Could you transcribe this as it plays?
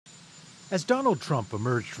As Donald Trump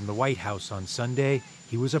emerged from the White House on Sunday,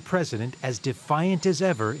 he was a president as defiant as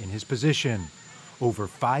ever in his position. Over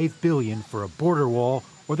 $5 billion for a border wall,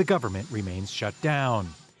 or the government remains shut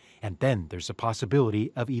down. And then there's a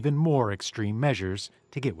possibility of even more extreme measures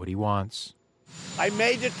to get what he wants. I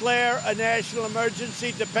may declare a national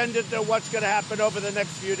emergency dependent on what's going to happen over the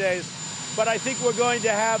next few days. But I think we're going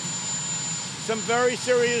to have some very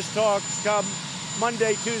serious talks come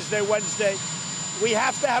Monday, Tuesday, Wednesday. We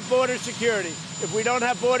have to have border security. If we don't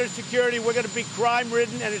have border security, we're going to be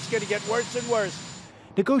crime-ridden, and it's going to get worse and worse.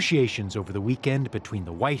 Negotiations over the weekend between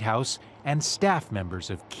the White House and staff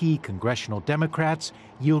members of key congressional Democrats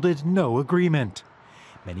yielded no agreement.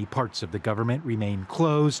 Many parts of the government remain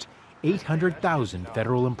closed. 800,000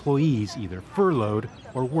 federal employees either furloughed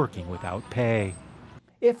or working without pay.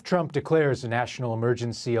 If Trump declares a national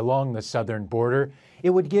emergency along the southern border,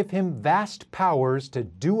 it would give him vast powers to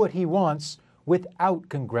do what he wants without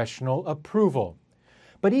congressional approval.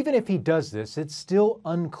 But even if he does this, it's still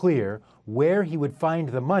unclear where he would find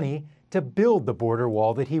the money to build the border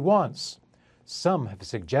wall that he wants. Some have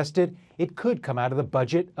suggested it could come out of the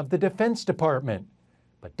budget of the Defense Department.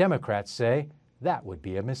 But Democrats say that would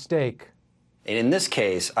be a mistake. In this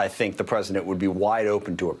case, I think the president would be wide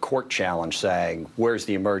open to a court challenge saying, where's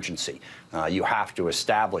the emergency? You have to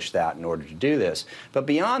establish that in order to do this. But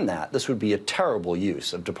beyond that, this would be a terrible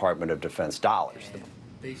use of Department of Defense dollars.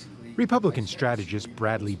 Republican strategist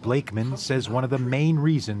Bradley Blakeman says one of the main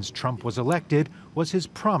reasons Trump was elected was his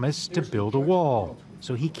promise to build a wall,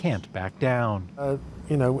 so he can't back down.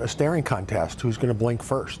 A staring contest, who's going to blink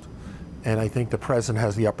first? And I think the president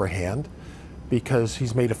has the upper hand, because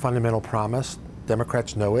he's made a fundamental promise.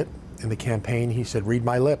 Democrats know it. In the campaign, he said, read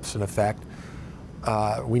my lips. In effect,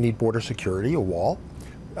 we need border security, a wall.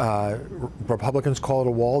 Republicans call it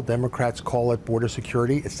a wall. Democrats call it border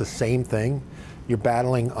security. It's the same thing. You're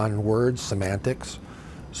battling on words, semantics.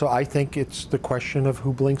 So I think it's the question of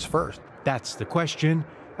who blinks first. That's the question.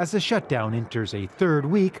 As the shutdown enters a third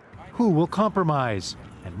week, who will compromise?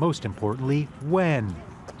 And most importantly, when?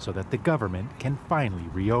 So that the government can finally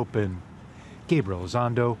reopen. Gabriel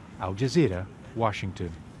Elizondo, Al Jazeera, Washington.